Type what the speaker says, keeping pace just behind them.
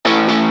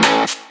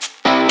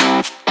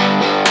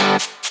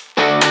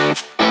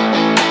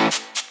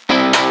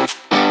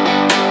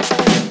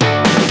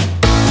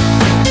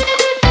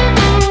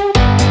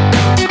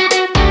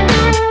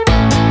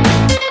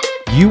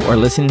are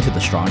listening to the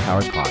Strong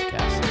Towers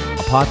Podcast,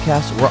 a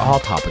podcast where all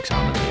topics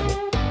are on the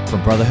table,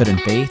 from brotherhood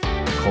and faith,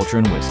 culture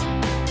and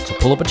wisdom. So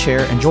pull up a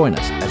chair and join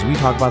us as we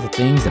talk about the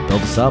things that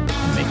build us up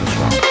and make us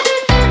strong.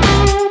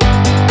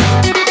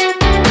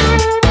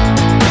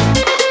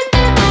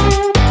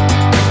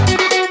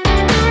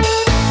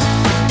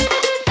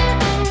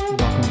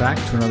 Welcome back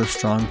to another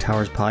Strong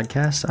Towers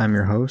Podcast. I'm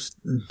your host,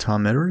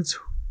 Tom Edwards.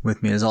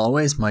 With me as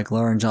always, Mike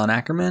Lohr and John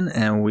Ackerman,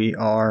 and we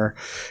are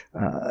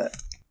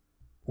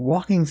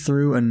walking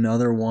through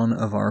another one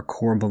of our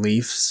core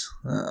beliefs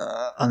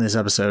on this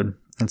episode.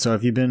 And so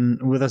if you've been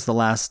with us the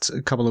last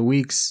couple of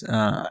weeks,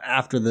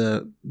 after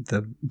the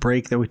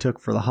break that we took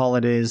for the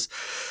holidays,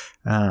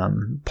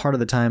 part of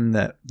the time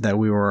that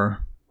we were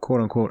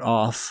quote unquote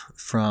off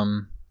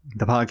from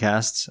the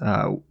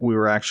podcast, we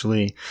were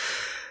actually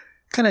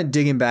kind of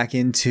digging back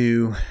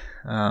into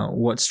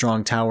what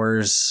Strong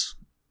Towers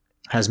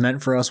has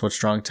meant for us, what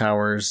Strong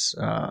Towers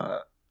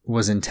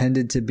was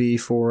intended to be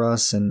for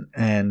us, and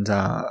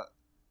part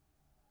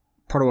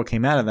of what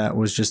came out of that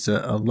was just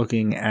a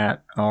looking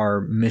at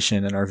our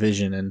mission and our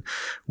vision and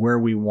where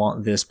we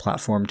want this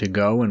platform to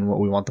go and what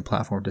we want the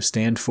platform to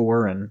stand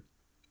for. And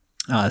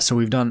so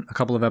we've done a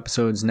couple of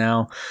episodes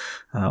now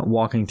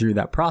walking through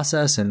that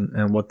process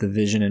and what the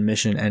vision and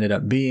mission ended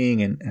up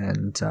being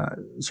and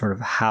sort of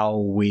how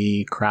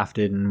we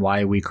crafted and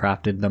why we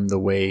crafted them the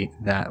way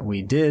that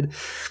we did.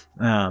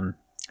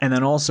 And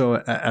then also,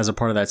 as a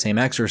part of that same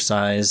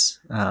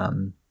exercise,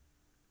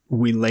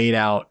 we laid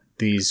out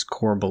these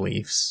core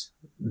beliefs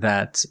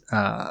that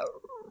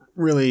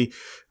really,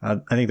 I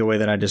think the way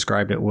that I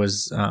described it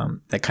was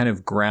that kind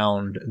of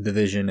ground the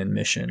vision and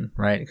mission,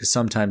 right? Because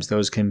sometimes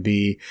those can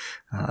be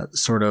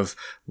sort of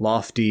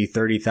lofty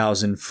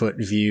 30,000 foot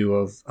view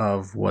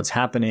of what's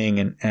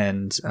happening.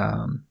 And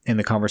in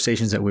the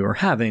conversations that we were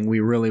having, we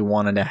really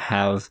wanted to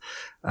have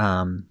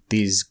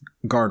these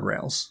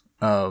guardrails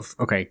of,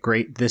 okay,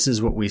 great, this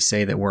is what we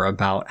say that we're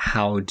about.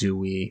 How do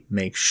we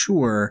make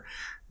sure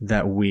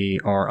that we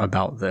are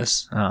about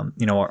this?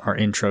 Our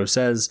intro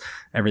says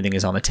everything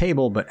is on the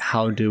table, but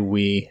how do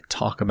we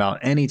talk about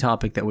any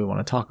topic that we want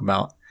to talk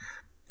about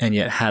and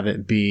yet have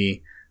it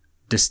be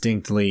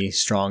distinctly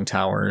Strong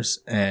Towers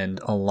and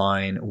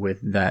align with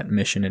that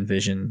mission and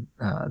vision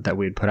that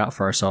we had put out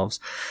for ourselves?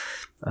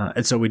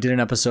 And so we did an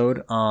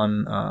episode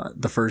on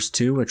the first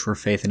two, which were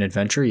faith and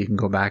adventure. You can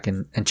go back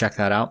and check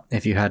that out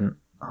if you hadn't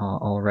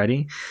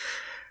already.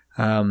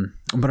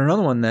 But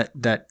another one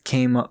that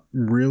came up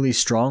really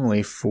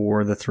strongly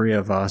for the three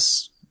of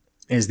us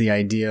is the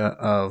idea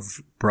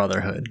of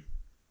brotherhood.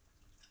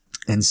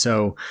 And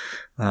so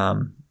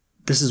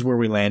this is where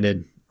we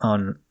landed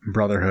on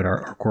brotherhood,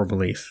 our core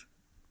belief.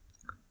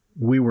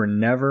 We were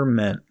never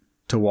meant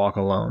to walk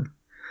alone.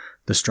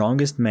 The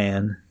strongest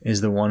man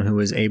is the one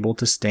who is able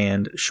to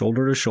stand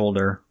shoulder to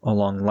shoulder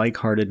along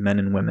like-hearted men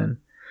and women,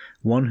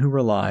 one who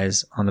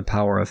relies on the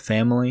power of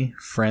family,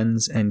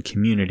 friends, and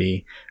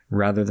community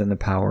rather than the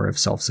power of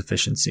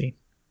self-sufficiency.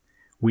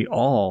 We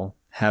all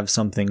have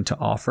something to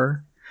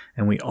offer,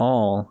 and we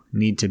all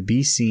need to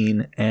be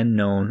seen and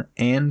known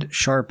and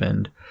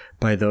sharpened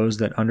by those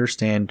that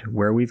understand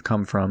where we've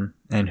come from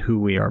and who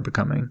we are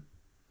becoming.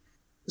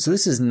 So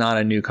this is not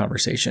a new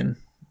conversation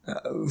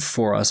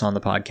for us on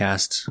the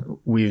podcast.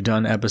 We've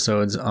done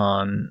episodes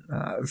on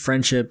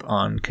friendship,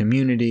 on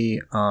community,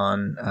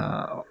 on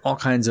all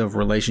kinds of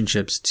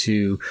relationships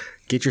to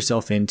get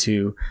yourself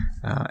into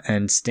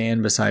and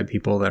stand beside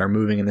people that are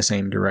moving in the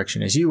same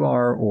direction as you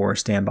are, or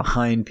stand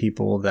behind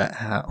people that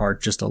are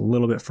just a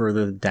little bit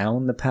further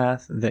down the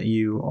path that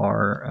you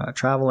are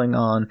traveling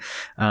on.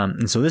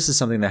 And so this is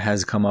something that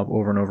has come up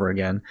over and over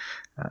again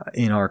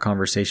in our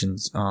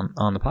conversations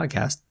on the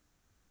podcast.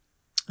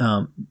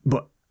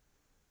 But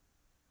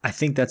I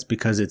think that's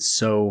because it's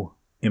so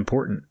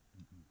important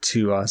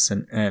to us,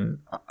 and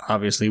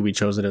obviously we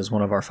chose it as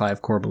one of our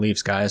 5 core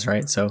beliefs, guys,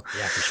 right? So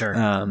yeah, for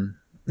sure.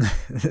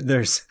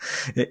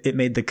 It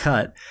made the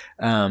cut.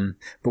 But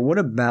what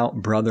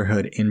about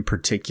brotherhood in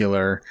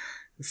particular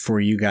for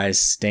you guys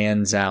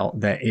stands out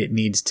that it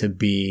needs to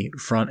be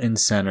front and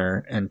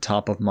center and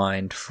top of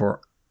mind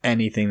for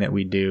anything that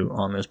we do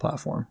on this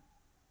platform?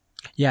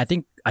 Yeah, I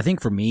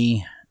think for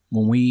me,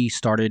 when we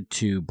started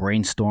to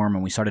brainstorm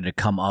and we started to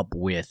come up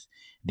with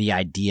the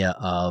idea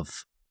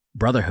of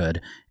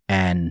brotherhood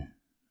and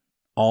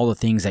all the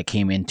things that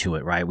came into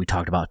it, right? We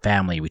talked about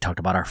family, we talked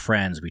about our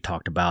friends, we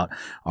talked about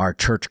our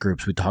church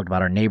groups, we talked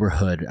about our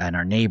neighborhood and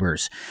our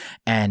neighbors.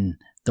 And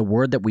the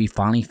word that we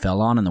finally fell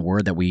on and the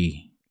word that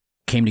we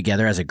came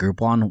together as a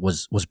group on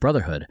was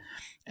brotherhood.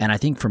 And I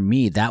think for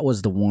me, that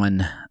was the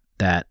one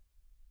that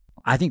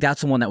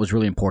was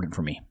really important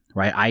for me,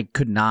 right? I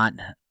could not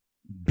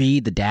be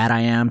the dad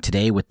I am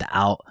today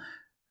without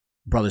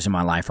brothers in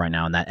my life right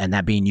now, and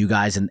that being you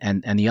guys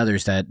and the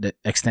others that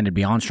extended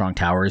beyond Strong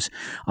Towers,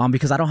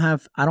 because I don't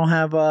have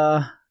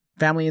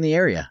family in the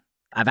area.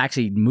 I've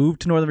actually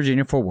moved to Northern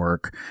Virginia for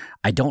work.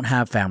 I don't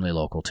have family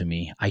local to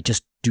me. I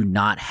just do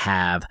not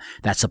have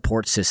that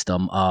support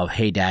system of,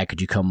 hey, Dad, could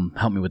you come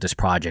help me with this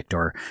project?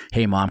 Or,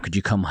 hey, Mom, could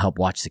you come help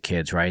watch the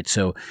kids, right?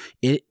 So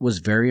it was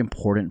very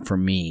important for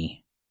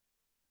me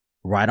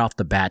right off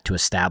the bat to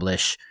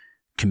establish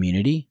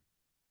community.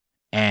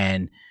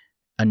 And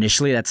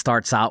initially that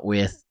starts out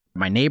with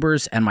my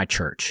neighbors and my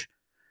church.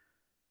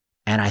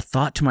 And I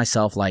thought to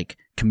myself, like,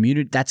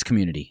 community, that's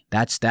community.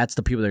 That's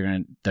the people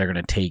that are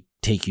gonna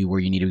take you where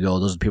you need to go.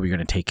 Those are the people you're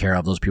gonna take care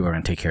of. Those people are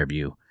gonna take care of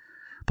you.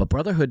 But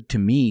brotherhood, to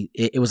me,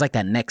 it was like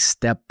that next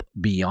step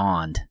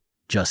beyond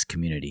just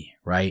community,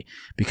 right?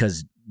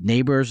 Because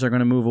neighbors are going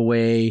to move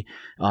away,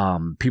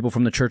 people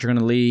from the church are going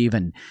to leave,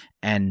 and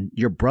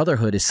your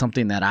brotherhood is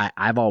something that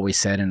I've always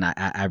said, and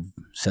I've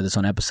said this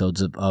on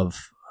episodes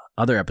of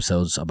other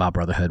episodes about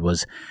brotherhood,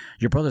 was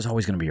your brother's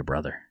always going to be your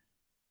brother,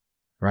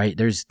 right?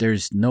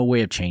 There's no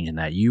way of changing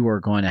that. You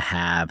are going to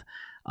have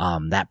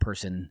that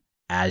person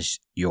as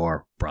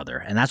your brother,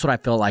 and that's what I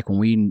felt like when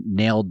we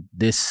nailed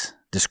this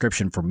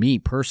description for me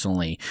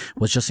personally,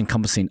 was just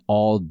encompassing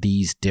all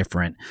these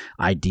different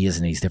ideas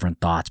and these different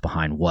thoughts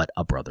behind what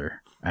a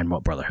brother and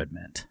what brotherhood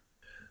meant.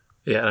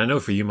 Yeah, and I know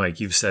for you,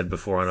 Mike, you've said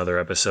before on other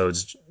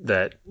episodes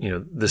that,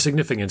 the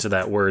significance of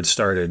that word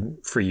started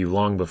for you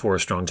long before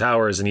Strong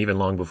Towers and even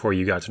long before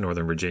you got to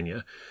Northern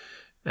Virginia.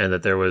 And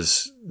that there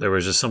was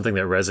just something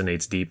that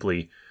resonates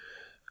deeply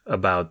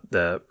about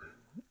the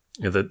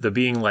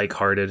being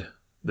like-hearted,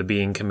 the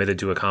being committed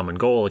to a common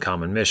goal, a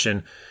common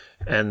mission,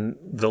 and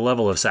the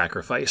level of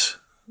sacrifice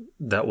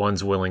that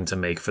one's willing to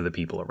make for the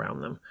people around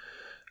them.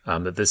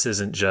 That this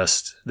isn't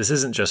just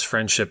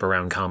friendship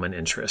around common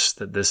interests.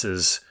 That this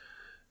is,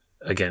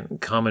 again,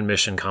 common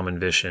mission, common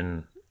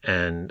vision,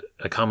 and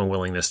a common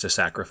willingness to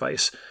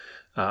sacrifice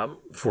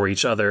for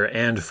each other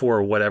and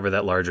for whatever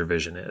that larger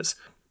vision is.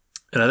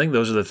 And I think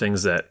those are the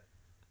things that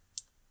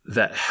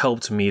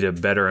helped me to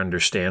better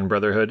understand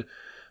brotherhood.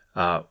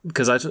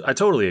 Because I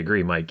totally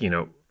agree, Mike.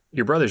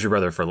 Your brother's your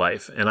brother for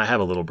life, and I have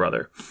a little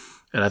brother.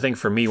 And I think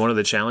for me, one of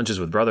the challenges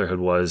with brotherhood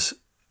was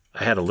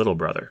I had a little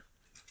brother.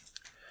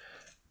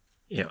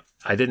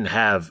 I didn't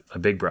have a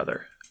big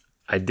brother.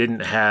 I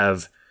didn't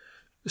have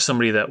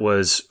somebody that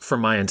was for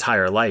my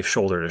entire life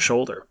shoulder to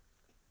shoulder.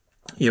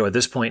 At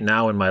this point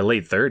now in my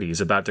late 30s,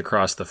 about to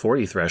cross the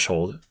 40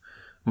 threshold,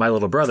 my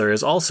little brother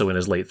is also in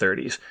his late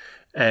 30s,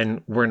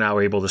 and we're now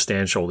able to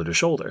stand shoulder to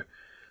shoulder.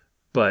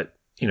 But,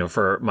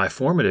 for my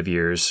formative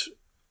years,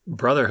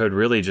 brotherhood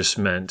really just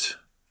meant,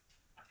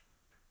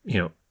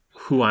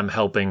 who I'm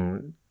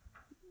helping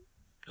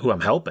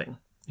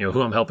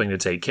to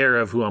take care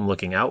of, who I'm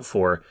looking out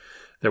for.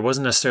 There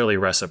wasn't necessarily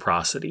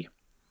reciprocity.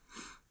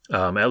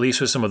 At least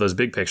with some of those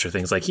big picture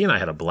things, like he and I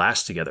had a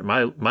blast together.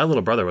 My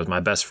little brother was my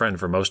best friend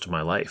for most of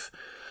my life.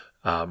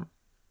 But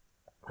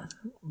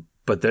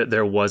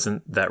there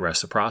wasn't that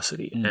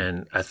reciprocity.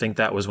 And I think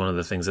that was one of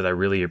the things that I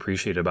really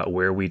appreciate about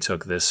where we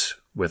took this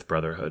with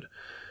brotherhood,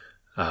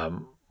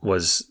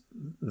 was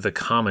the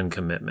common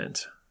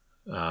commitment,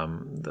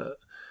 not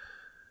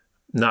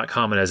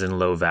common as in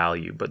low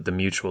value, but the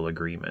mutual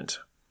agreement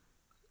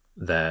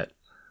that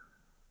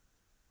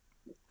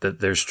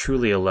there's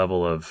truly a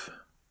level of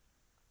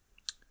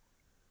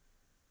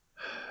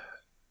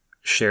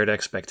shared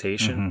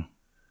expectation,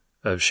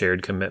 of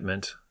shared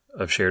commitment,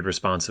 of shared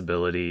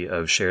responsibility,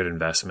 of shared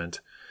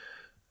investment,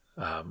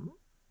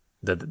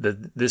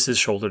 that this is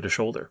shoulder to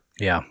shoulder.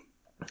 Yeah.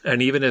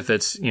 And even if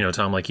it's,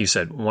 Tom, like you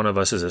said, one of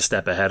us is a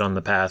step ahead on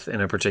the path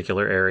in a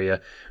particular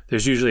area,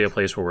 there's usually a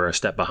place where we're a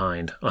step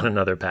behind on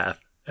another path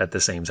at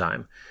the same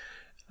time.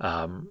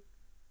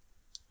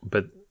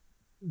 But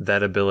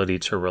that ability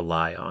to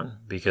rely on,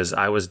 because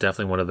I was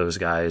definitely one of those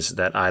guys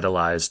that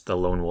idolized the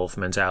lone wolf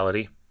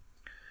mentality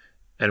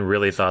and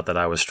really thought that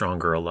I was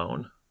stronger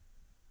alone.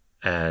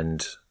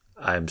 And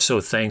I'm so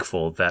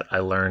thankful that I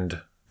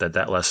learned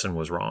that lesson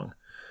was wrong.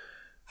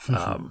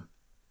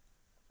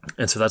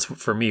 And so that's,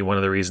 for me, one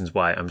of the reasons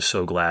why I'm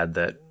so glad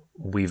that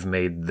we've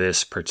made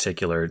this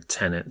particular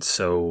tenet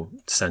so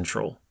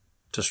central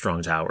to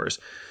Strong Towers.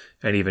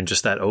 And even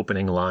just that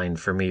opening line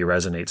for me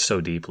resonates so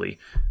deeply.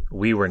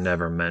 We were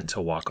never meant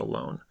to walk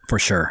alone. For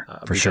sure.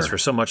 Because for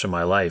so much of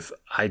my life,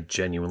 I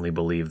genuinely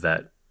believed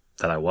that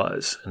I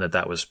was, and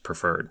that was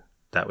preferred.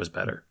 That was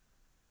better.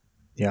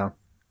 Yeah.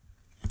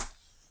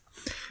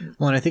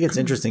 Well, and I think it's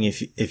interesting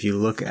if you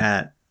look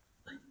at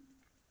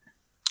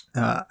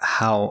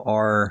how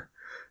our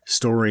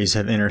stories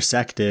have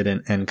intersected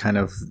and kind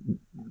of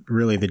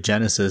really the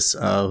genesis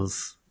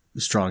of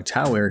Strong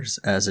Towers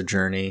as a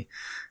journey.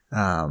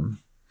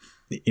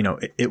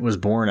 It was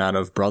born out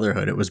of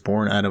brotherhood. It was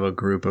born out of a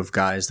group of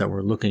guys that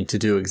were looking to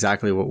do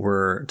exactly what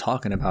we're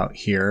talking about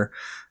here.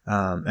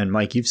 And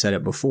Mike, you've said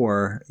it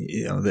before,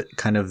 that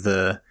kind of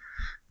the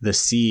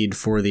seed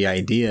for the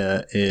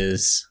idea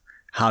is,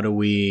 how do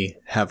we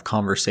have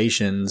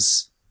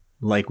conversations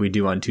like we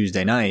do on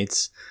Tuesday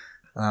nights,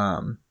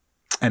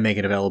 and make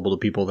it available to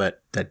people that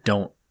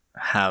don't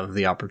have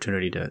the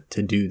opportunity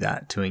to do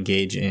that, to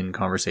engage in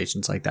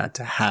conversations like that,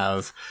 to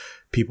have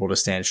people to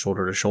stand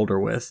shoulder to shoulder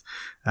with.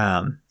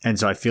 And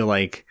so I feel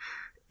like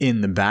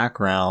in the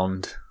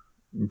background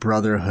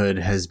brotherhood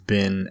has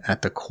been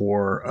at the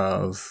core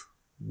of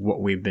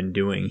what we've been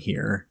doing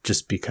here,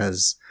 just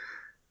because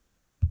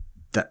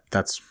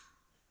that's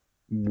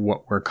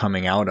what we're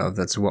coming out of.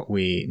 That's what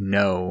we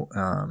know.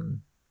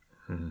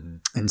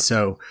 And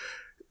so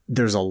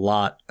there's a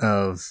lot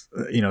of,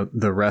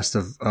 the rest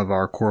of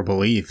our core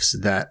beliefs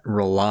that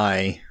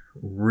rely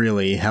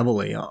really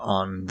heavily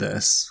on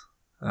this.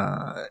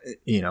 Mike,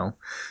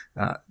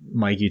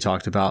 you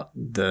talked about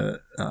the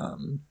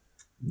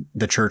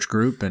church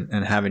group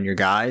and having your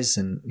guys,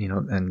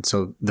 and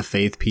so the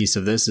faith piece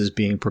of this is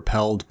being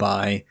propelled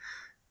by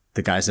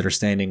the guys that are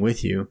standing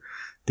with you.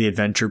 The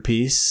adventure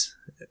piece,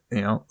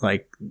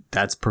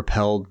 that's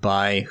propelled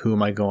by who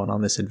am I going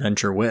on this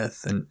adventure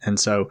with? And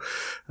so,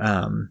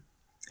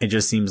 it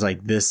just seems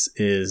like this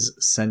is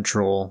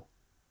central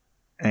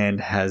and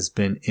has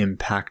been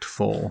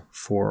impactful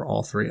for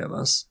all three of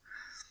us.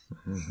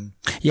 Mm-hmm.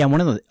 Yeah.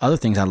 One of the other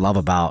things I love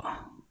about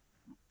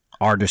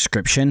our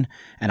description,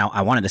 and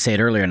I wanted to say it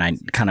earlier and I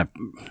kind of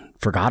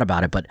forgot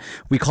about it, but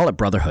we call it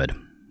brotherhood,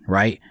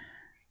 right?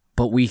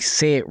 But we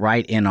say it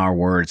right in our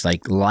words,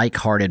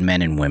 like-hearted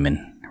men and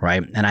women,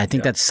 right? And I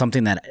think that's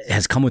something that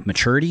has come with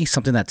maturity,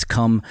 something that's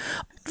come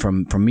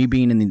from me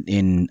being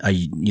in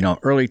a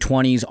early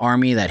 20s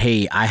Army, that,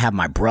 hey, I have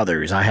my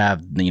brothers, I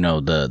have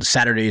the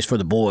Saturdays for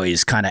the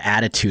boys kind of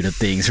attitude of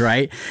things,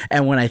 right?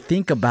 And when I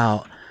think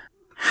about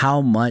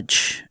how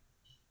much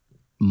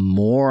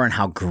more and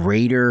how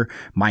greater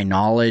my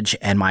knowledge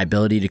and my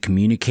ability to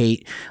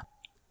communicate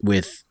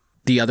with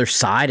the other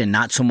side, and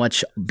not so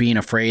much being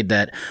afraid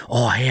that,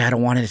 I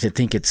don't want it to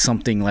think it's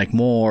something like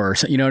more, or,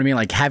 you know what I mean?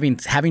 Like having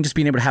just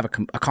being able to have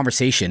a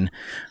conversation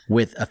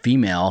with a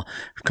female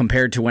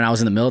compared to when I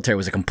was in the military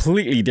was a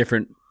completely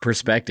different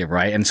perspective,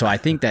 right? And so I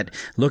think that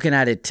looking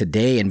at it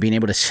today and being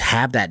able to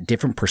have that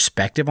different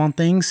perspective on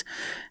things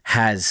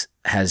has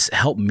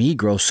helped me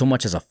grow so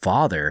much as a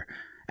father.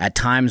 At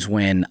times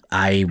when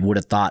I would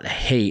have thought,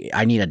 hey,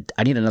 I need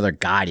another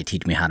guy to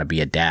teach me how to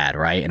be a dad,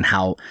 right? And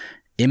how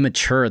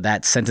immature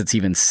that sentence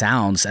even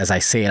sounds as I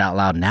say it out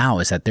loud now,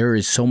 is that there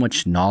is so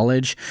much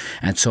knowledge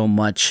and so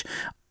much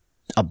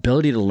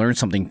ability to learn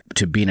something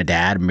to being a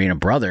dad and being a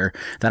brother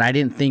that I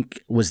didn't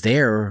think was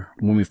there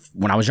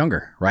when I was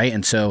younger, right?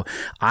 And so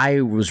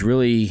I was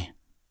really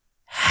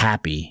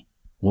happy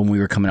when we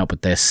were coming up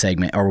with this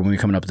segment, or when we were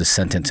coming up with this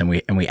sentence, and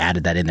we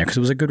added that in there, because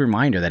it was a good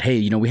reminder that,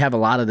 hey, we have a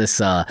lot of this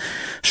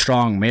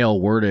strong male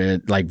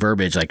worded like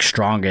verbiage, like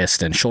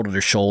strongest and shoulder to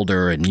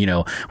shoulder, and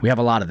we have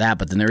a lot of that,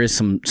 but then there is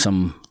some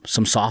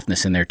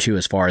softness in there too,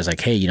 as far as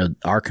like, hey,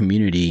 our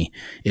community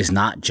is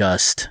not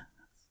just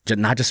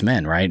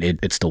men, right?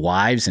 It's the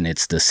wives and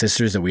it's the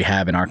sisters that we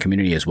have in our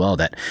community as well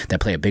that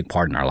play a big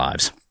part in our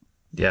lives.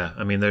 Yeah,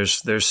 I mean,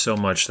 there's so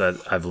much that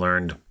I've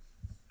learned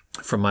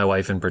from my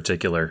wife in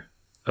particular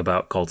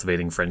about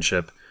cultivating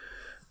friendship,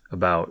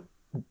 about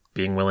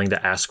being willing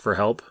to ask for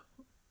help.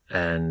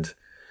 And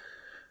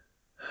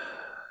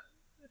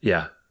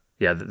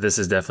this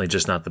is definitely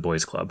just not the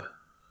boys club.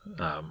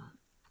 And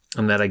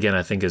that, again,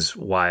 I think is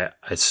why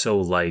I so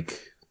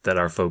like that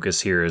our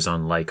focus here is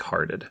on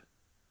like-hearted.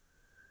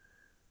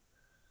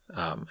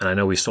 And I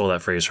know we stole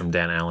that phrase from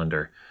Dan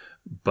Allender,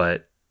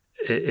 but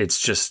it's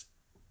just,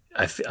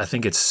 I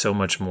think it's so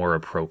much more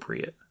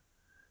appropriate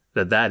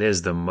that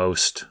is the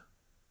most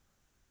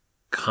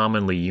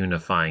commonly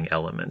unifying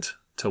element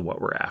to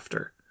what we're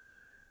after,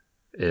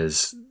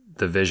 is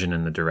the vision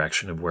and the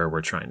direction of where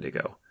we're trying to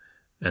go.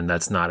 And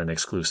that's not an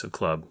exclusive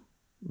club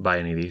by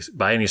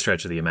any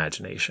stretch of the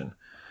imagination.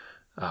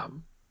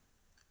 And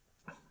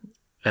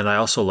I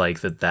also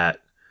like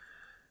that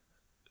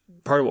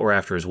part of what we're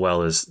after as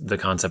well is the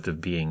concept of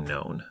being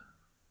known,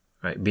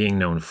 right? Being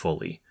known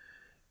fully.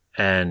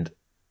 And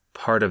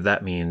part of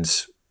that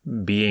means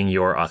being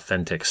your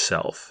authentic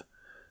self.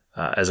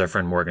 As our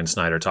friend Morgan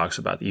Snyder talks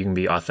about, you can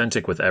be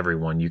authentic with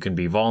everyone. You can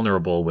be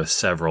vulnerable with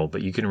several,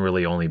 but you can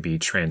really only be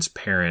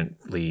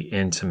transparently,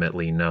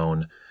 intimately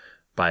known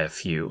by a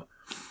few.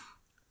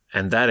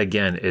 And that,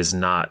 again, is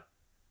not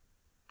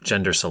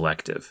gender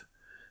selective.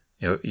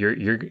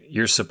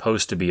 You're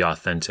supposed to be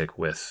authentic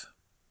with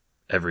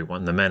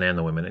everyone, the men and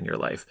the women in your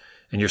life.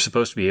 And you're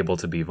supposed to be able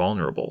to be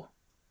vulnerable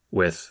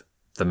with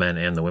the men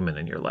and the women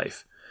in your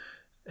life.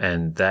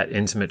 And that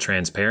intimate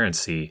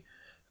transparency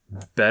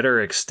better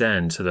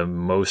extend to the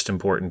most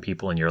important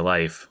people in your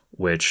life,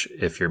 which,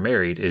 if you're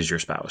married, is your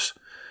spouse,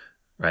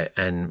 right?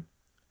 And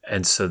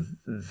so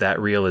that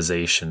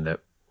realization that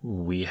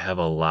we have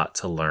a lot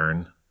to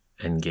learn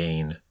and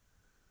gain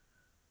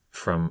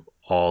from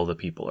all the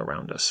people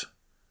around us,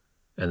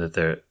 and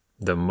that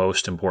the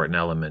most important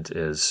element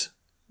is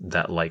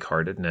that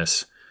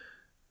like-heartedness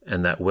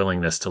and that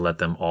willingness to let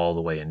them all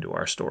the way into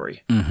our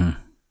story. Mm-hmm.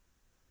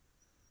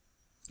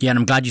 Yeah, and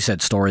I'm glad you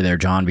said story there,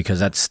 John, because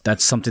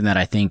that's something that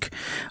I think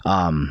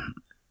a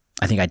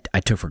I think I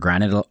took for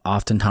granted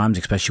oftentimes,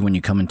 especially when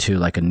you come into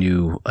like a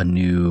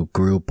new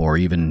group, or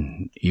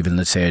even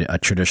let's say a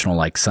traditional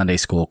like Sunday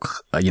school,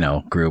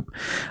 group.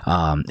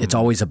 It's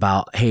always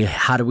about, hey,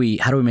 how do we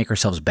make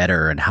ourselves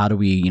better, and how do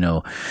we,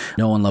 know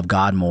and love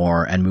God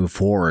more and move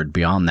forward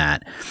beyond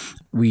that.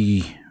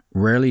 We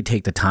rarely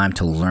take the time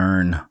to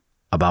learn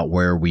about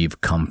where we've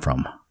come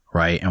from,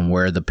 right? And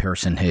where the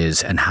person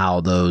is, and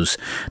how those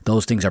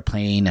things are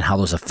playing, and how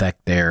those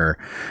affect their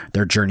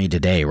journey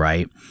today,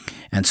 right?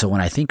 And so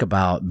when I think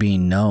about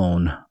being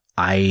known,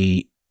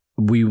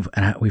 we've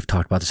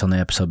talked about this on the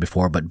episode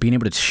before, but being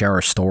able to share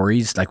our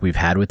stories like we've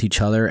had with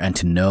each other, and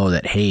to know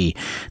that, hey,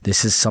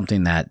 this is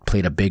something that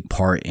played a big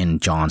part in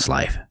John's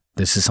life.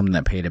 This is something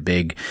that played a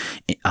big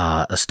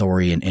a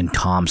story in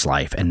Tom's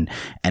life. And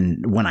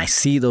when I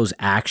see those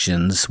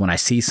actions, when I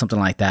see something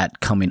like that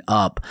coming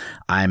up,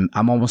 I'm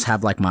almost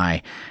have like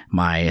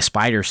my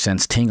spider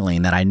sense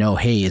tingling, that I know,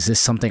 hey, is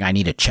this something I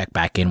need to check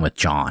back in with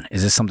John?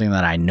 Is this something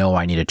that I know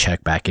I need to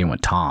check back in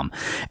with Tom?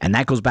 And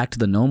that goes back to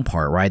the known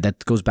part, right?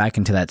 That goes back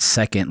into that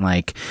second,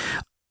 like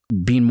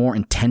being more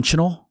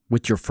intentional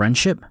with your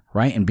friendship,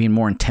 right? And being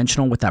more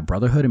intentional with that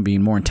brotherhood, and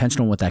being more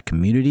intentional with that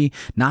community,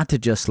 not to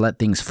just let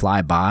things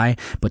fly by,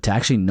 but to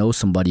actually know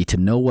somebody, to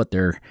know what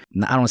their,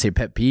 I don't want to say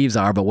pet peeves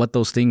are, but what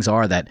those things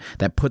are that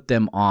put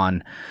them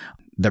on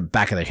the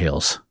back of their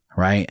heels,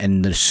 right?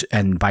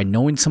 And by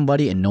knowing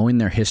somebody and knowing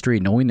their history,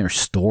 knowing their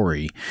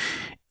story,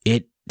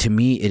 to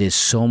me, it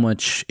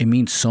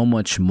means so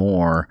much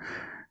more.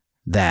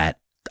 That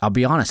I'll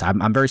be honest,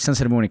 I'm very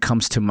sensitive when it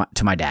comes to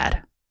my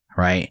dad.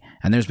 Right.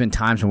 And there's been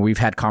times when we've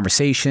had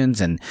conversations,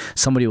 and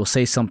somebody will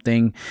say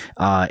something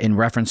in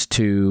reference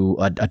to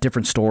a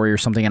different story or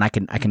something, and I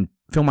can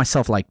feel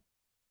myself like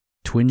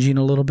twinging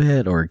a little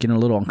bit, or getting a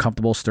little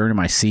uncomfortable, stirring in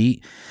my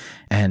seat.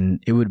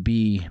 And it would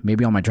be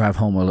maybe on my drive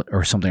home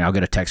or something, I'll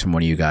get a text from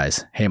one of you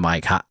guys. Hey,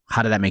 Mike,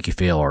 how did that make you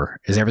feel? Or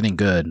is everything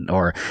good?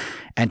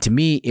 And to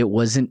me, it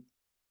wasn't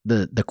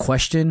the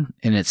question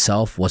in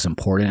itself was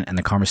important, and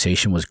the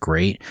conversation was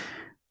great,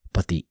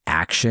 but the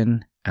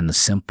action and the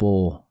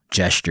simple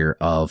gesture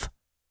of,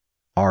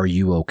 are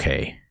you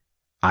okay?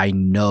 I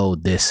know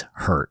this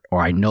hurt,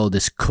 or I know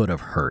this could have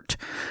hurt.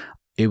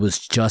 It was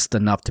just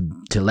enough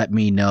to let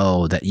me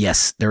know that,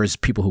 yes, there is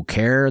people who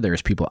care.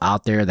 There's people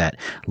out there that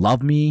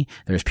love me.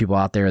 There's people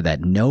out there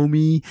that know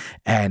me.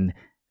 And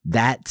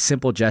that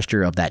simple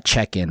gesture of that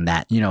check-in,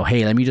 that,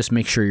 hey, let me just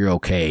make sure you're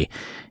okay,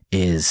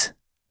 is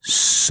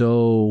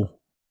so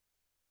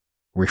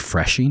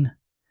refreshing.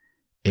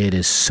 It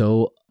is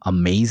so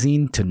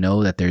amazing to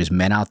know that there's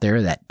men out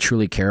there that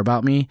truly care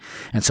about me.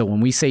 And so when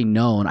we say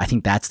known, I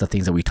think that's the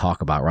things that we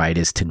talk about, right?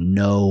 Is to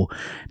know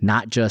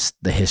not just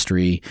the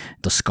history,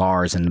 the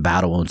scars and the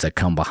battle wounds that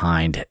come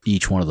behind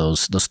each one of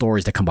those, the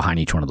stories that come behind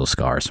each one of those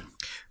scars.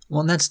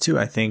 Well, and that's too,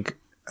 I think,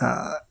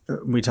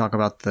 we talk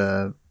about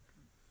the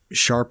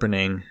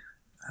sharpening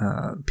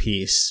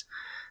piece,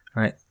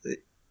 right?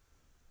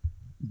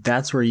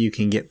 That's where you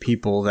can get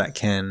people that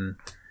can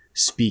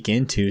speak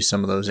into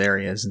some of those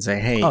areas and say,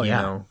 hey,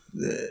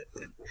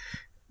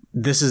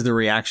 this is the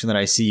reaction that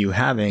I see you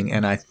having,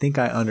 and I think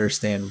I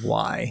understand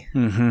why.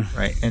 Mm-hmm.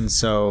 Right. And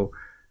so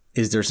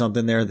is there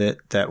something there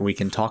that we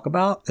can talk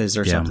about? Is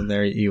there something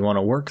there you want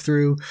to work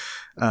through?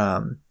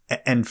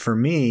 And for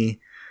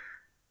me,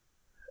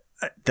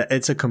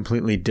 it's a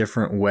completely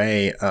different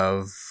way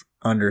of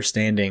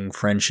understanding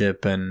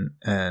friendship and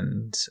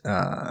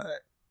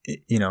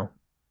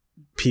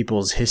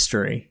people's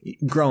history.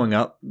 Growing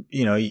up,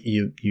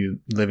 you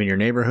live in your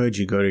neighborhood,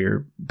 you go to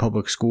your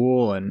public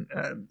school, and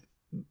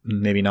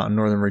maybe not in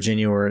Northern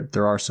Virginia where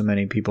there are so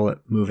many people that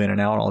move in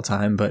and out all the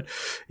time, but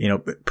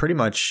pretty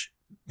much,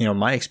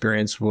 my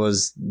experience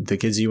was the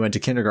kids you went to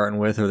kindergarten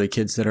with, or the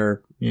kids that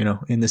are,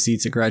 in the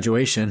seats at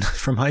graduation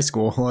from high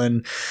school,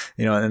 and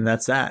and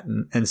that's that.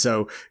 And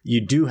so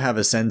you do have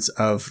a sense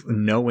of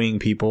knowing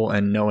people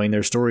and knowing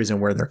their stories and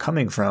where they're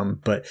coming from,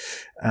 but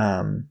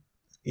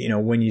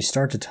when you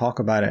start to talk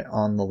about it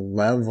on the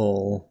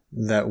level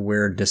that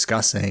we're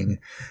discussing,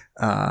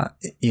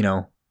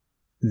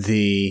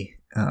 the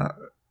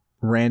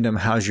random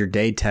 "how's your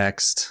day"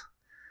 text,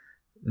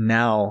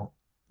 now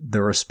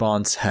the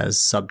response has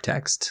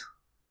subtext,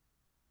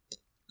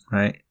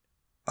 right?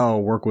 Oh,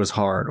 work was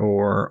hard,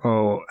 or,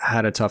 oh,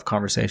 had a tough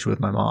conversation with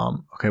my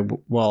mom. Okay,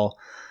 well,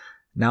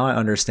 now I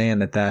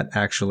understand that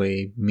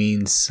actually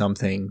means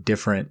something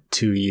different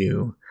to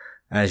you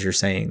as you're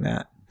saying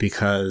that,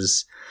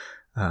 because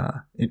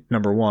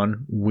number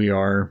one, we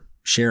are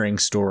sharing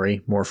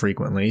story more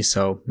frequently.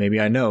 So maybe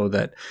I know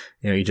that,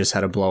 you just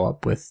had a blow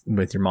up with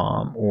your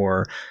mom,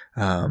 or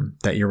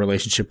that your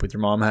relationship with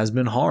your mom has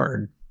been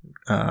hard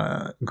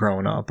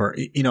growing up, or,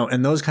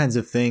 and those kinds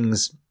of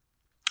things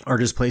are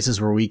just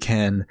places where we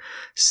can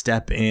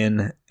step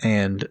in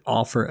and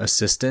offer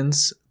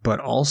assistance, but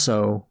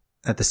also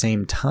at the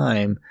same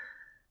time,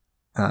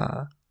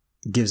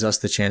 gives us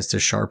the chance to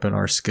sharpen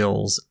our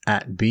skills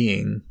at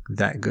being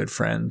that good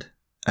friend,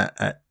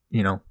 at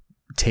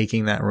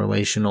taking that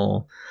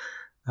relational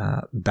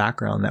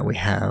background that we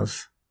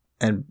have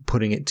and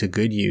putting it to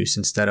good use,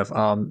 instead of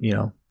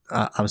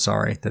I'm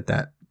sorry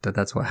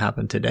that's what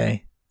happened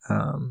today.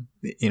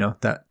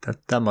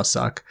 That must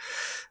suck.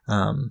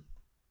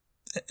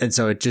 And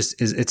so it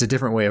just is, it's a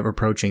different way of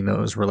approaching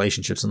those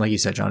relationships. And like you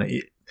said, John,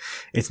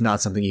 it's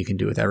not something you can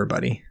do with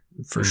everybody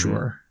for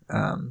sure.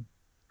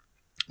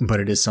 But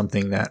it is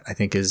something that I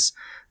think is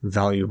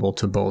valuable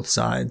to both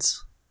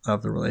sides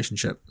of the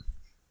relationship.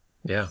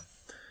 Yeah.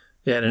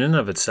 Yeah. And in and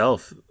of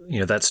itself,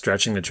 that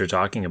stretching that you're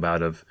talking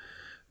about of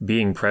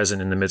being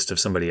present in the midst of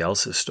somebody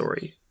else's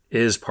story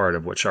is part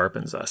of what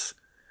sharpens us,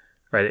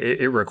 right?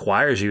 It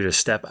requires you to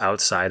step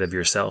outside of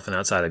yourself and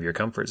outside of your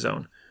comfort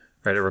zone,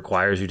 right? It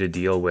requires you to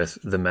deal with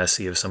the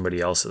messy of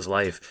somebody else's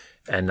life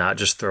and not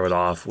just throw it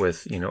off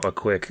with, a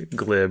quick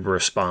glib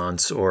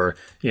response or,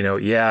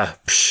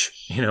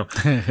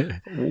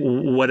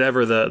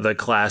 whatever the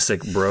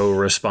classic bro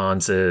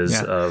response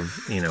is of,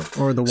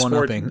 or the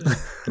one-upping.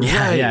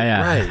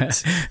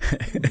 Right.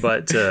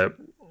 But,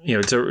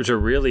 to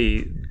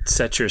really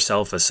set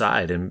yourself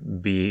aside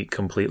and be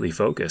completely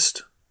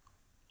focused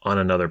on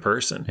another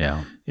person,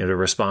 to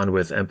respond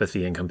with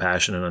empathy and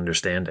compassion and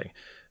understanding,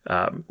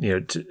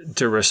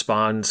 to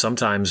respond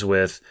sometimes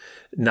with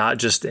not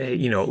just,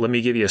 let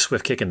me give you a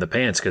swift kick in the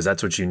pants because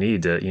that's what you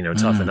need to,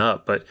 toughen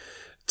up, but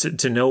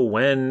to know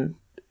when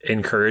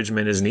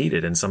encouragement is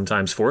needed and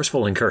sometimes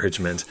forceful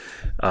encouragement,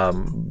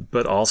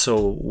 but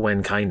also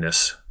when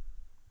kindness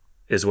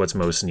is what's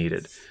most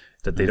needed,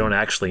 that they don't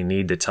actually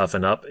need to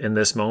toughen up in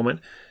this moment.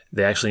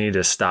 They actually need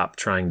to stop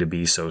trying to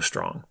be so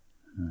strong.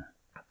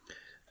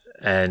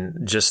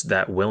 And just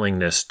that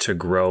willingness to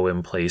grow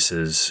in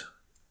places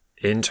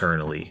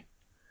internally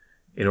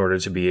in order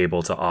to be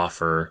able to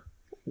offer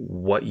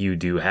what you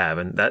do have.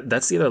 And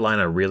that's the other line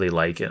I really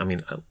like. I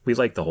mean, we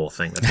like the whole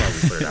thing. That's why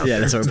we put it out there.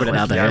 That's why we put it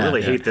out there. I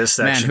really hate this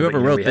section. Man, whoever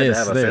wrote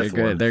this, they're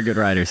good. They're good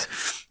writers.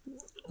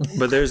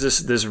 But there's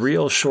this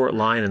real short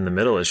line in the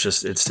middle.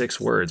 It's 6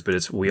 words,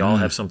 but we all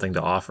have something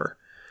to offer.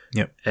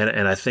 Yep.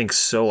 And I think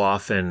so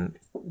often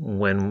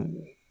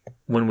when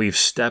we've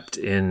stepped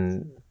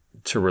in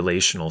to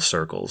relational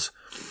circles,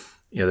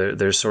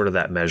 there's sort of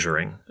that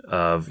measuring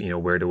of,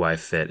 where do I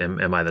fit?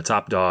 Am I the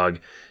top dog?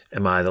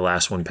 Am I the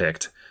last one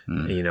picked?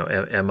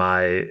 Am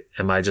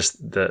I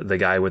just the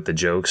guy with the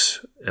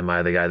jokes? Am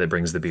I the guy that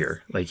brings the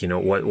beer?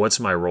 What's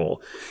my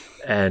role?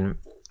 And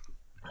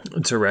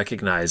to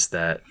recognize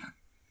that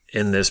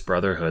in this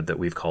brotherhood that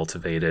we've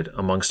cultivated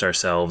amongst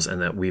ourselves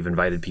and that we've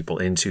invited people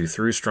into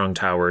through Strong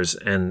Towers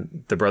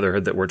and the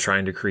brotherhood that we're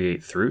trying to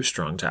create through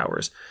Strong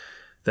Towers,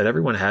 that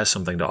everyone has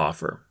something to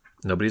offer.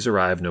 Nobody's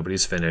arrived,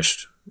 nobody's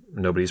finished,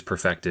 nobody's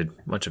perfected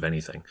much of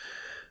anything.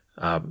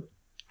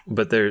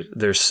 But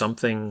there's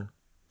something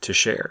to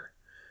share.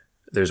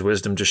 There's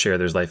wisdom to share,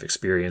 there's life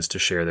experience to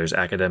share, there's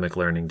academic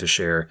learning to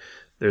share,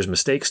 there's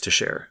mistakes to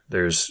share,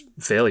 there's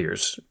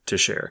failures to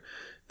share.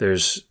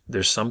 There's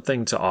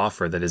something to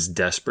offer that is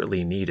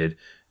desperately needed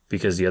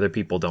because the other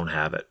people don't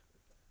have it,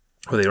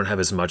 or they don't have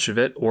as much of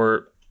it,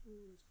 or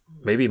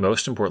maybe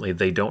most importantly,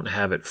 they don't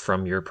have it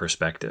from your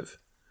perspective.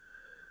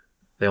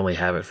 They only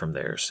have it from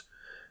theirs.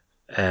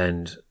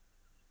 And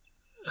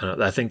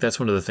I think that's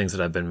one of the things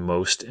that I've been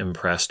most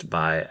impressed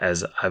by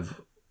as I've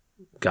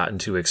gotten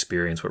to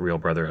experience what real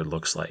brotherhood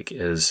looks like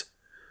is,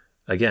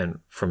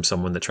 again, from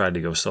someone that tried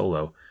to go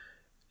solo,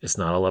 it's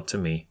not all up to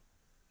me.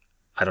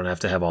 I don't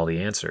have to have all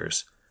the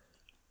answers.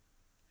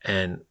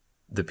 And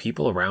the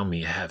people around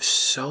me have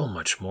so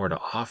much more to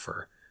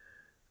offer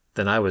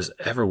than I was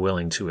ever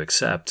willing to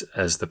accept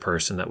as the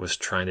person that was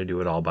trying to do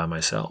it all by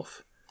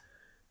myself.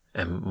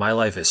 And my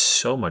life is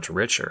so much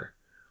richer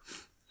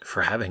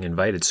for having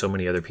invited so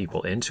many other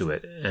people into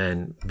it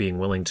and being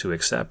willing to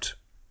accept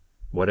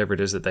whatever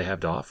it is that they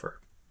have to offer.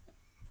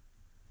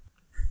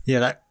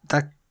 Yeah,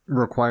 that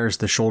requires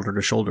the shoulder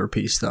to shoulder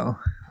piece though.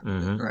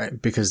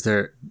 Right? Because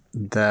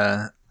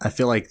I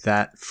feel like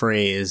that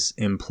phrase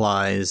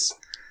implies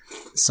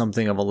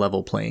something of a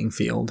level playing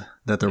field,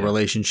 that the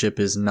relationship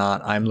is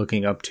not, I'm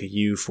looking up to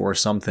you for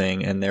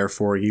something and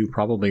therefore you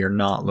probably are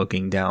not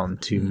looking down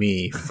to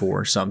me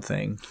for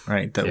something,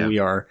 right? That we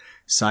are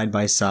side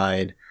by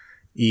side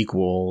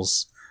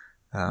equals,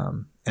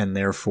 and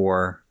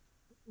therefore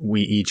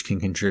we each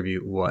can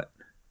contribute what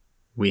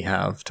we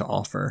have to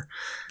offer.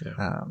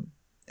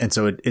 And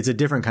so it's a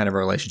different kind of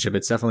relationship.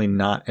 It's definitely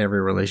not every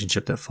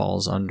relationship that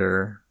falls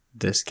under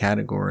this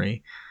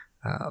category.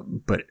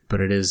 But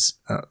it is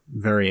a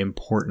very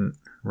important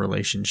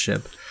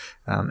relationship.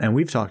 And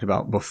we've talked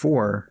about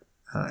before,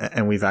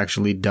 and we've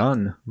actually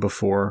done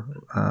before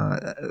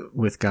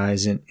with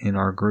guys in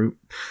our group,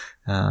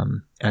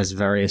 as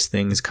various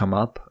things come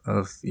up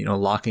of,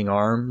 locking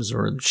arms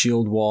or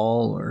shield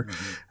wall or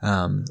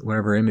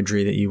whatever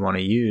imagery that you want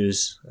to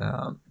use,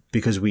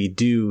 because we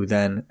do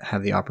then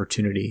have the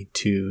opportunity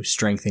to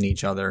strengthen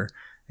each other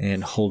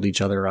and hold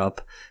each other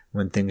up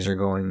when things are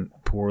going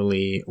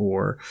poorly,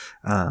 or,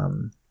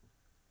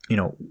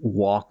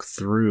 walk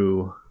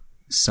through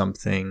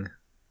something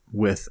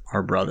with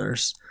our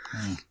brothers.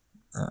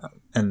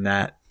 And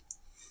that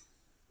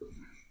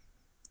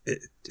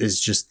is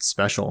just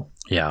special.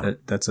 Yeah.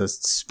 That's a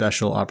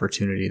special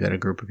opportunity that a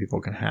group of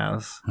people can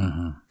have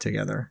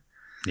together.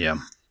 Yeah.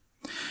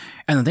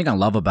 And the thing I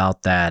love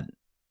about that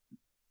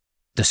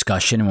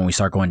discussion, when we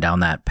start going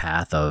down that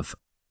path of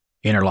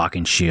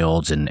interlocking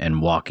shields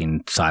and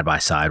walking side by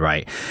side,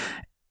 right?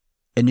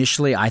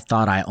 Initially, I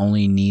thought I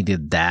only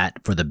needed that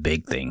for the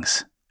big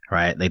things,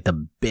 right? Like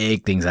the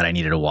big things that I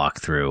needed to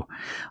walk through.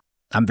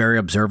 I'm very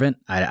observant.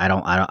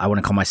 I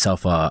wouldn't call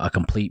myself a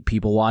complete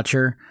people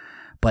watcher,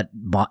 but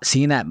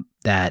seeing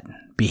that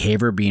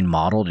behavior being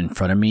modeled in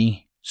front of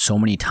me so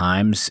many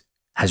times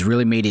has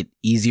really made it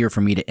easier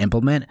for me to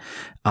implement,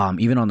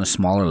 even on the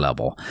smaller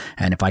level.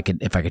 And if I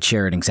could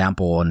share an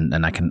example,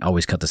 and I can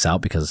always cut this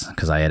out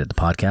because I edit the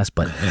podcast,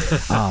 but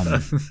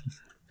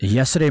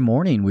yesterday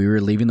morning we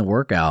were leaving the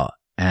workout,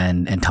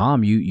 and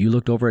Tom, you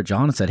looked over at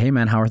John and said, "Hey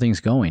man, how are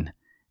things going?"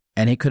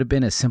 And it could have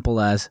been as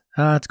simple as,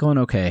 "It's going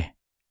okay,"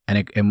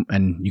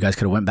 and you guys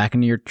could have went back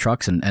into your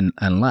trucks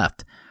and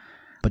left.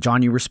 But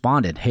John, you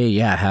responded, "Hey,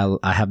 yeah,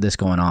 I have this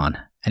going on,"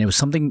 and it was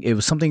something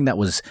that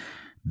was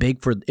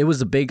big it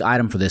was a big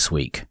item for this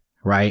week,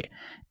 right?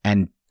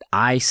 And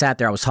I sat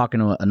there, I was talking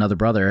to another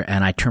brother,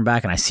 and I turned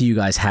back and I see you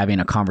guys having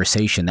a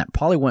conversation that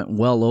probably went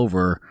well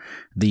over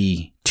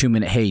the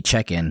 2-minute, hey,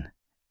 check-in.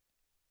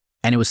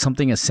 And it was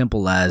something as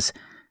simple as,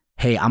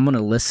 hey, I'm going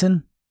to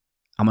listen.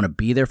 I'm going to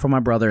be there for my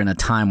brother in a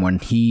time when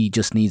he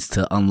just needs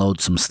to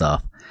unload some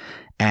stuff.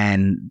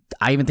 And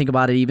I even think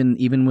about it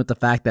even with the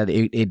fact that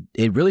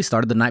it really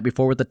started the night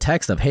before with the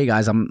text of, hey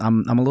guys, I'm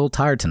a little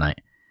tired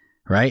tonight,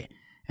 right?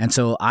 And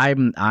so I'll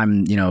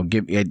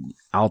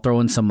throw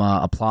in some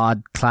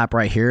applaud clap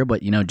right here,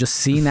 but just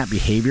seeing that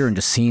behavior and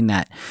just seeing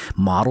that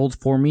modeled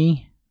for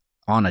me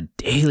on a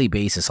daily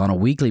basis, on a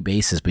weekly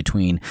basis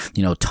between,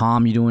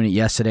 Tom, you doing it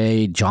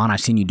yesterday, John, I've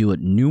seen you do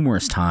it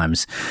numerous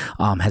times,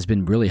 has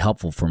been really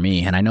helpful for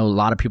me. And I know a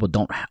lot of people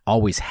don't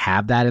always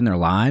have that in their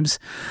lives,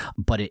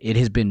 but it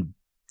has been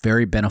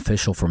very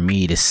beneficial for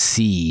me to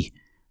see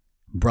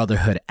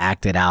brotherhood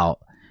acted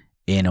out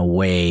in a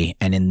way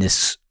and in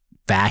this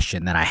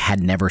fashion that I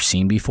had never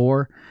seen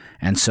before.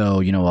 And so,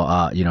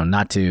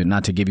 not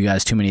to give you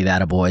guys too many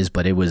data boys,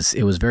 but it was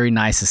very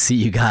nice to see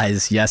you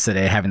guys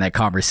yesterday having that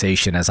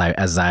conversation as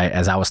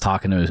I was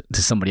talking to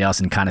somebody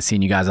else and kind of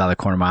seeing you guys out of the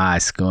corner of my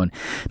eyes, going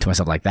to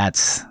myself like,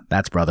 that's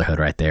brotherhood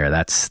right there.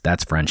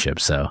 That's friendship.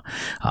 So,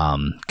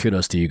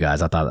 kudos to you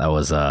guys. I thought that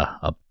was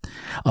a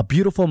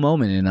beautiful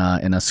moment in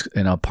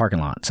a parking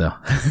lot. So,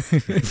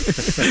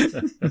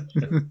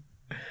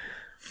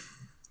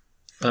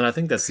 and I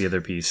think that's the other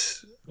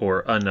piece,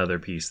 or another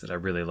piece, that I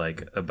really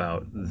like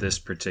about this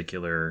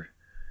particular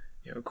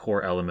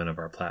core element of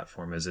our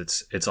platform is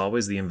it's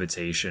always the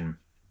invitation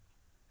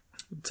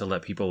to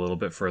let people a little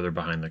bit further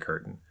behind the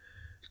curtain.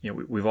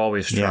 We've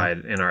always tried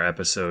in our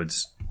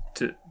episodes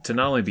to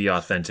not only be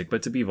authentic,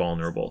 but to be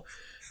vulnerable.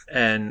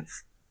 And,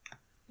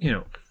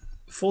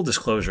 full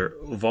disclosure,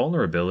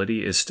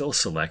 vulnerability is still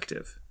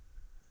selective,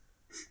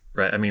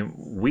 right? I mean,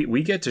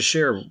 we get to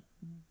share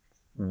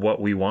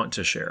what we want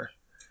to share.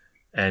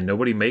 And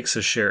nobody makes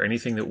us share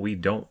anything that we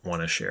don't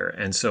want to share.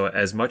 And so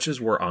as much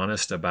as we're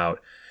honest about,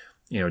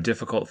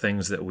 difficult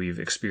things that we've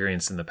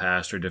experienced in the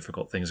past or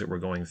difficult things that we're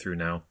going through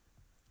now,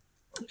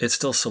 it's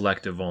still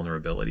selective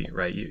vulnerability,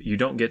 right? You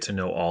don't get to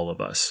know all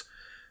of us,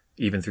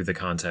 even through the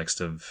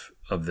context of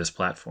this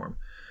platform.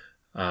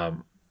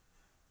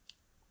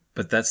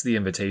 But that's the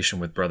invitation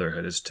with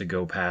brotherhood, is to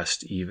go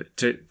past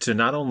to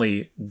not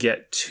only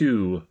get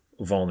to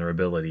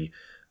vulnerability,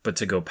 but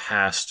to go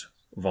past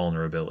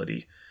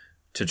vulnerability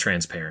to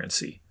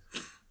transparency,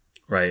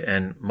 right?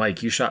 And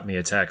Mike, you shot me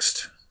a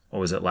text, what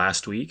was it,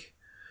 last week,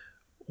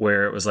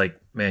 where it was like,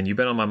 man, you've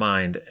been on my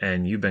mind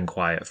and you've been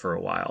quiet for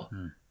a while.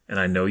 And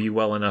I know you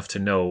well enough to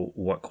know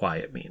what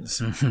quiet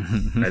means.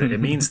 Right?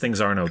 It means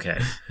things aren't okay.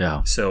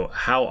 Yeah. So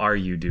how are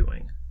you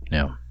doing?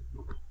 Yeah.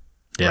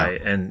 Yeah.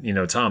 Right.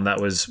 And, Tom,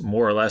 that was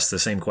more or less the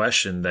same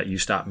question that you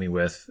stopped me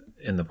with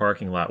in the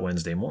parking lot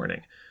Wednesday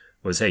morning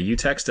was, hey, you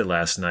texted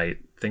last night,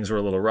 things were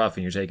a little rough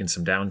and you're taking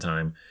some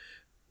downtime.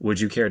 Would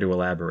you care to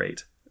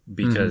elaborate?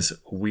 Because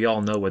we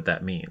all know what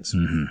that means.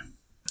 Mm-hmm.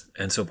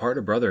 And so part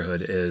of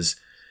brotherhood is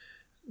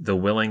the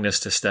willingness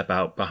to step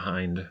out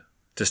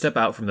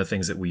from the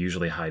things that we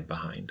usually hide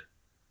behind.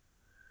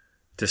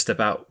 To step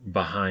out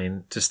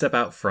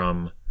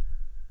from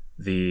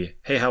the,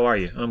 hey, how are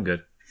you? I'm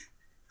good.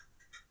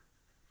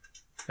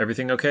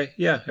 Everything okay?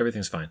 Yeah,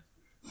 everything's fine.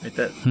 Right?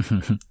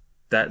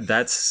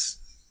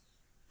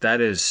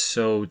 That is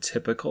so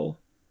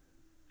typical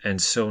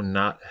and so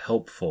not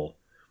helpful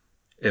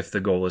if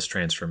the goal is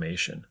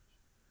transformation.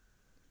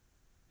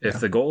 If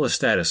the goal is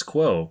status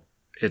quo,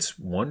 it's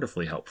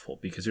wonderfully helpful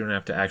because you don't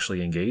have to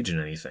actually engage in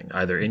anything,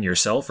 either in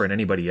yourself or in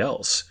anybody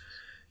else.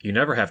 You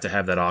never have to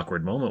have that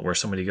awkward moment where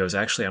somebody goes,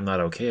 actually, I'm not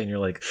okay. And you're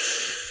like,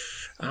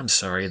 I'm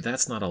sorry,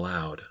 that's not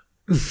allowed.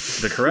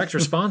 The correct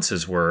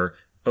responses were,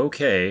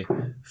 okay,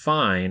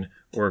 fine,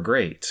 or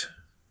great.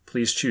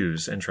 Please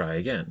choose and try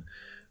again.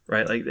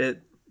 Right? Like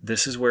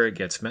this is where it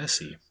gets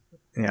messy.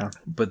 Yeah.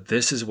 But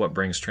this is what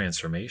brings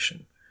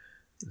transformation.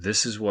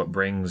 this is what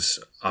brings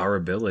our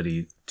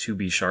ability to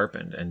be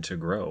sharpened and to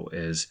grow,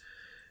 is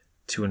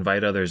to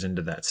invite others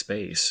into that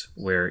space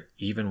where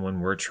even when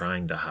we're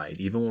trying to hide,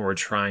 even when we're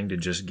trying to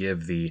just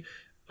give the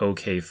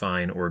okay,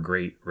 fine, or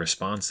great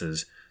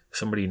responses,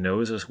 somebody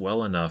knows us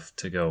well enough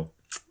to go,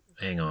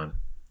 hang on,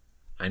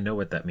 I know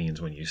what that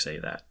means when you say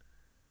that.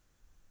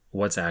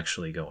 What's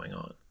actually going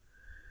on?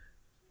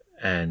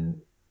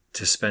 And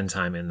to spend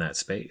time in that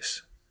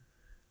space.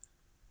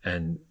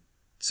 And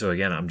so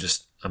again,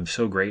 I'm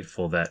so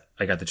grateful that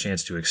I got the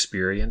chance to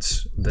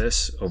experience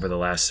this over the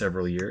last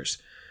several years.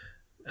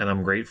 And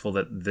I'm grateful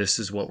that this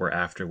is what we're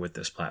after with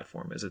this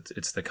platform, is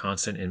it's the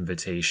constant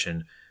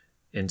invitation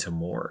into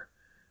more.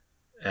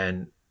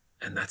 And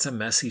that's a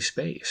messy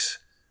space,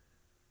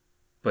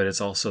 but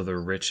it's also the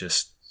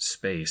richest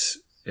space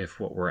if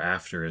what we're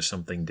after is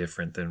something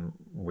different than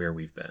where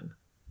we've been.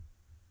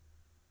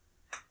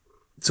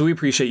 So we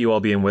appreciate you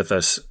all being with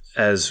us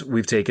as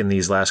we've taken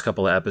these last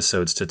couple of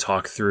episodes to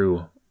talk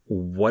through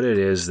what it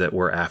is that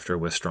we're after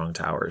with Strong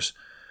Towers.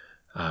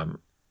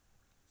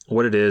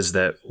 What it is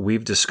that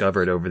we've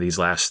discovered over these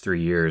last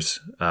 3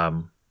 years.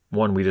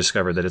 One, we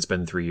discovered that it's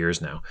been 3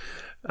 years now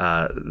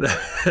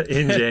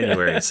in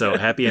January. So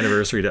happy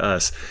anniversary to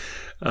us.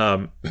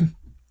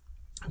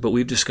 But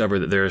we've discovered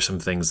that there are some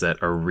things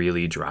that are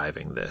really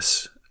driving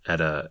this at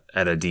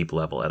a deep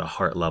level, at a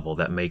heart level,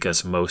 that make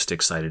us most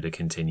excited to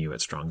continue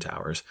at Strong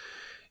Towers.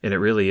 And it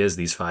really is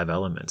these 5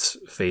 elements: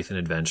 faith and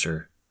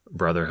adventure,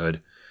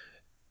 brotherhood,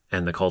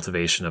 and the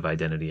cultivation of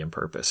identity and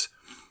purpose.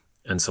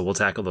 And so we'll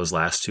tackle those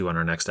last 2 on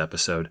our next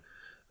episode.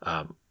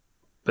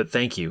 But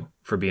thank you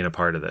for being a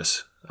part of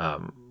this.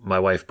 My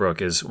wife,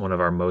 Brooke, is one of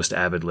our most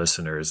avid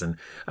listeners. And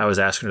I was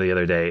asking her the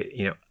other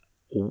day,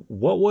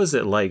 what was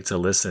it like to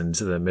listen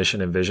to the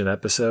Mission and Vision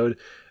episode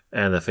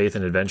and the Faith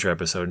and Adventure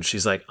episode? And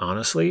she's like,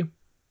 honestly,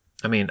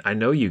 I mean, I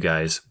know you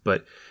guys,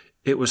 but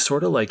it was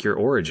sort of like your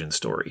origin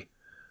story.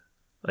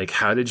 Like,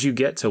 how did you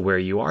get to where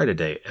you are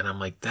today? And I'm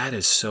like, that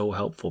is so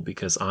helpful,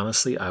 because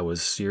honestly, I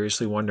was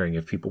seriously wondering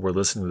if people were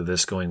listening to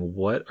this going,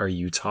 what are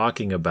you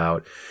talking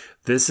about?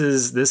 This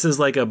is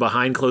like a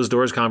behind closed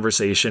doors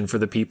conversation for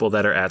the people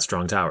that are at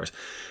Strong Towers.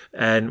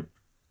 And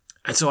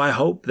so I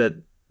hope that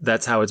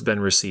that's how it's been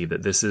received,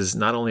 that this is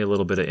not only a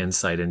little bit of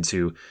insight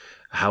into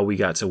how we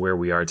got to where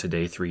we are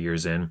today, 3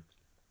 years in,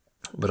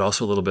 but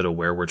also a little bit of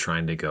where we're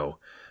trying to go,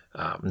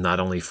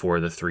 not only for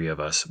the 3 of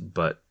us,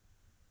 but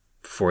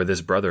for this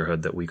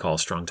brotherhood that we call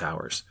Strong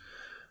Towers.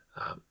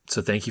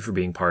 So thank you for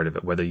being part of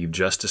it, whether you've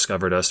just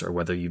discovered us or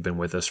whether you've been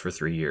with us for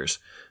 3 years.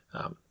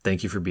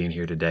 Thank you for being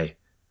here today.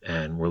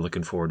 And we're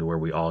looking forward to where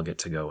we all get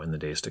to go in the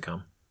days to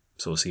come.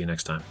 So we'll see you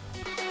next time.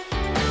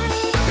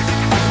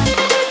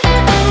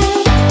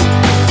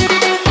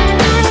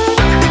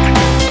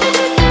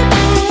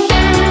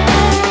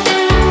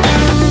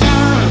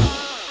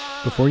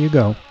 Before you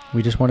go,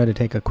 we just wanted to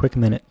take a quick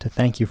minute to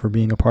thank you for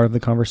being a part of the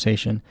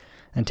conversation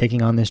and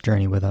taking on this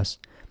journey with us.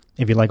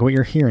 If you like what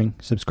you're hearing,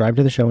 subscribe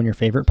to the show in your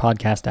favorite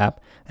podcast app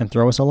and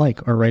throw us a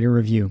like or write a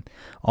review.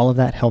 All of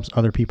that helps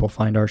other people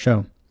find our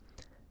show.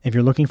 If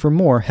you're looking for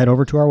more, head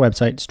over to our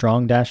website,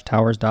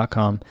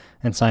 strong-towers.com,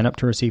 and sign up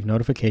to receive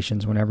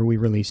notifications whenever we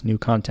release new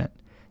content.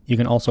 You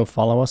can also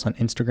follow us on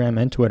Instagram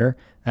and Twitter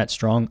at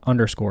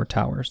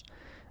strong_towers.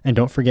 And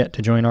don't forget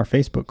to join our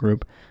Facebook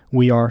group,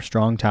 We Are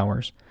Strong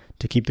Towers,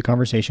 to keep the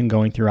conversation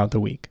going throughout the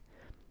week.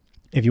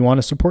 If you want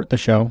to support the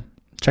show,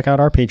 check out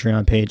our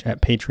Patreon page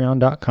at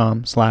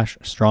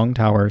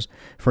patreon.com/strongtowers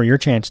for your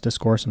chance to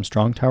score some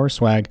Strong Tower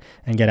swag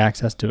and get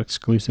access to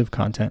exclusive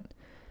content.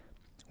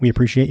 We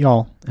appreciate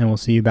y'all, and we'll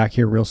see you back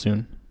here real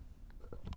soon.